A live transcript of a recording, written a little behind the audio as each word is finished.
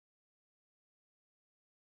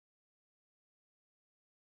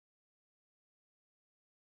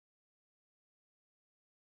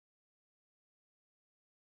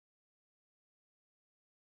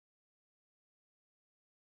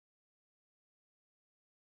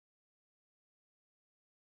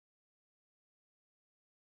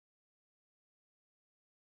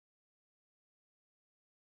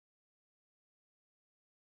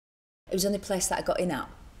It was the only place that I got in at.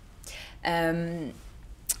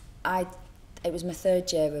 It was my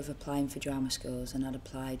third year of applying for drama schools, and I'd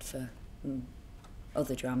applied for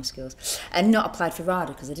other drama schools and not applied for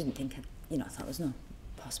RADA because I didn't think, I thought there was no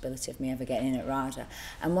possibility of me ever getting in at RADA.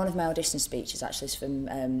 And one of my audition speeches actually is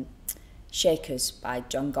from Shakers by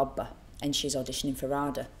John Godber, and she's auditioning for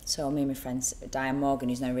RADA. So me and my friend Diane Morgan,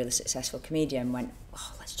 who's now a really successful comedian, went,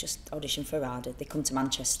 oh, let's just audition for RADA. They come to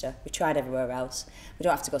Manchester. We tried everywhere else. We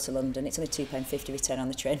don't have to go to London. It's only £2.50 return on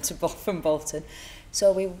the train from Bolton.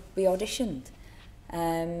 So we auditioned.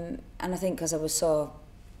 And I think because I was so,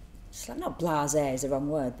 it's like not blasé is the wrong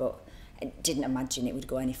word, but I didn't imagine it would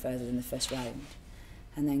go any further than the first round.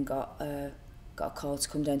 And then got a call to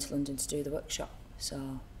come down to London to do the workshop.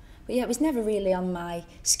 So, but yeah, it was never really on my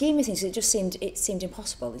scheme of things. It just seemed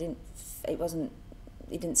impossible.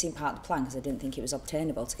 It didn't seem part of the plan because I didn't think it was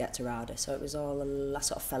obtainable to get to RADA. So it was all, I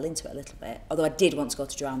sort of fell into it a little bit. Although I did want to go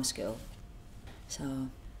to drama school. So.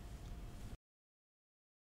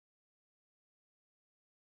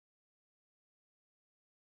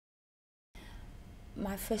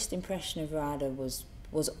 My first impression of RADA was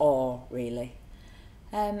awe, really.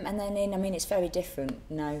 And then it's very different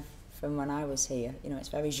now from when I was here. It's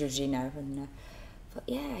very judgy now. But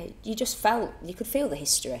yeah, you could feel the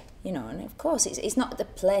history, and of course it's not the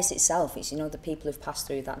place itself, it's, the people who've passed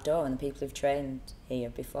through that door and the people who've trained here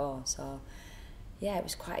before. So yeah, it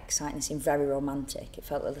was quite exciting. It seemed very romantic. It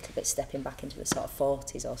felt a little bit stepping back into the sort of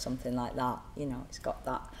 40s or something like that. It's got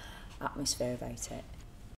that atmosphere about it.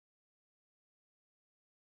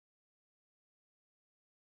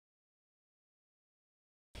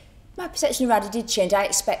 My perception of RADA did change. I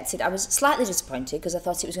was slightly disappointed because I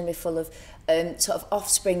thought it was going to be full of sort of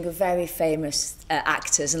offspring of very famous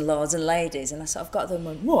actors and lords and ladies, and I sort of got them and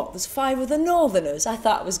went, what, there's 5 of the Northerners? I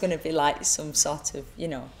thought it was going to be like some sort of,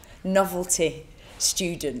 novelty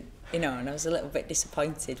student, and I was a little bit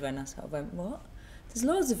disappointed when I sort of went, what? There's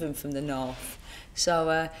loads of them from the north. So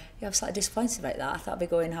yeah, I was slightly disappointed about that. I thought I'd be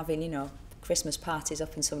going having, Christmas parties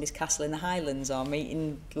up in somebody's castle in the Highlands or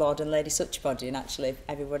meeting Lord and Lady Suchbody, and actually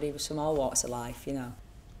everybody was from all walks of life,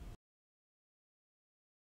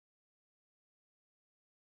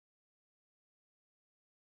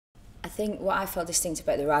 I think what I felt distinct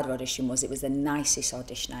about the RADA audition was it was the nicest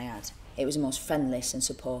audition I had. It was the most friendliest and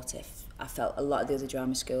supportive. I felt a lot of the other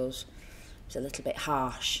drama schools was a little bit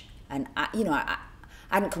harsh, and I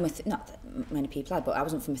hadn't come with, not that many people had, but I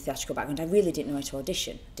wasn't from a theatrical background. I really didn't know how to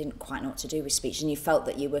audition. Didn't quite know what to do with speech, and you felt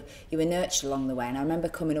that you were nurtured along the way. And I remember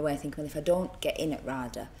coming away thinking, well, if I don't get in at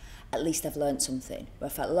RADA, at least I've learnt something. Where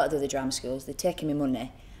I felt a lot of the other drama schools, they'd taken me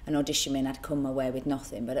money and auditioned me, and I'd come away with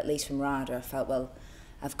nothing. But at least from RADA, I felt, well,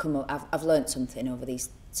 I've learnt something over these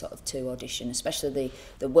sort of 2 auditions, especially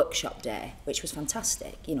the workshop day, which was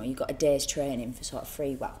fantastic. You got a day's training for sort of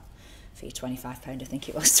free, for your £25, I think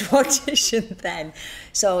it was, to audition then.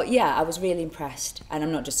 So yeah, I was really impressed, and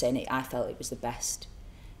I'm not just saying it. I felt it was the best.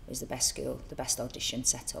 It was the best school, the best audition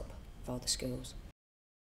set up of all the schools.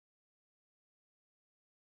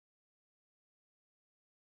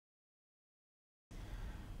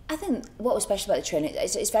 I think what was special about the training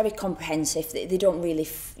is it's very comprehensive. They don't really,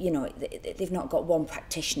 they've not got one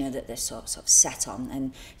practitioner that they're sort of set on,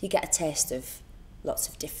 and you get a taste of lots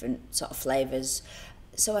of different sort of flavours.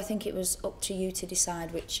 So I think it was up to you to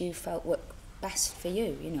decide which you felt worked best for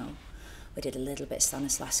you. We did a little bit of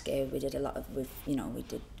Stanislavski. We did a lot of, we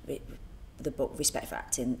did the book Respect for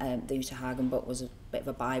Acting. The Uta Hagen book was a bit of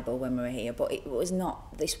a Bible when we were here, but it was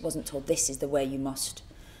not. This wasn't told. This is the way you must,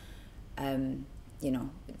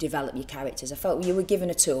 develop your characters. I felt you were given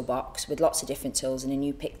a toolbox with lots of different tools, and then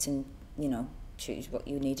you picked and choose what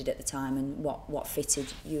you needed at the time and what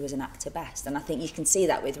fitted you as an actor best. And I think you can see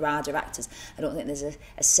that with RADA actors. I don't think there's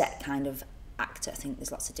a set kind of actor. I think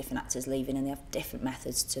there's lots of different actors leaving, and they have different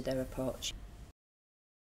methods to their approach.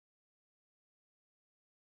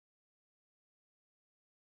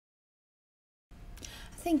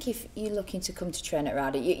 I think if you're looking to come to train at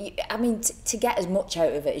RADA, to get as much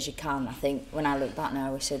out of it as you can. I think when I look back now,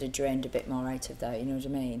 I wish I'd have drained a bit more out of that, you know what I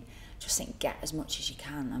mean? Just think, get as much as you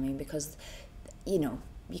can. Because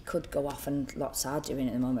you could go off, and lots are doing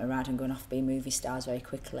at the moment around and going off being movie stars very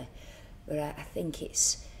quickly. But I think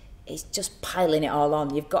it's just piling it all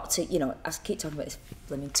on. You've got to, I keep talking about this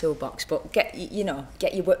blooming toolbox, but get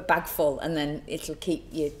your work bag full, and then it'll keep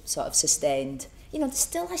you sort of sustained. I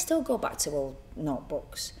still go back to old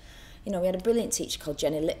notebooks. We had a brilliant teacher called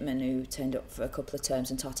Jenny Littman who turned up for a couple of terms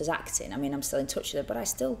and taught us acting. I'm still in touch with her, but I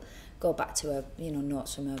still go back to her,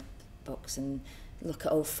 notes from her books and look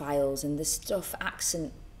at old files and the stuff,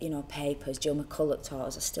 accent, papers. Joe McCulloch taught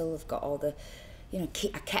us. I still have got all the, you know,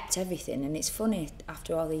 I kept everything, and it's funny,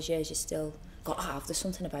 after all these years, you still go, there's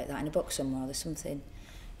something about that in a book somewhere, there's something,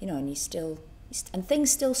 you know, and you still, and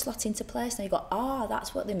things still slot into place, and you go,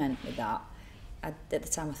 that's what they meant with that. At the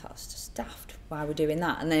time I thought, it's just daft, why are we doing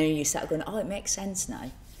that? And then you start going, it makes sense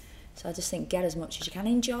now. So I just think, get as much as you can,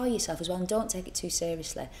 enjoy yourself as well, and don't take it too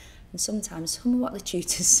seriously. And sometimes, some of what the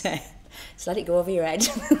tutors say, just let it go over your head.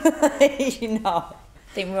 You know,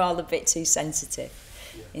 I think we're all a bit too sensitive,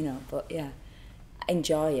 you know, but yeah,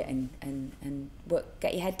 enjoy it and work,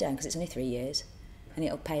 get your head down, because it's only 3 years, and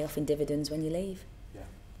it'll pay off in dividends when you leave. Yeah.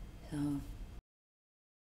 So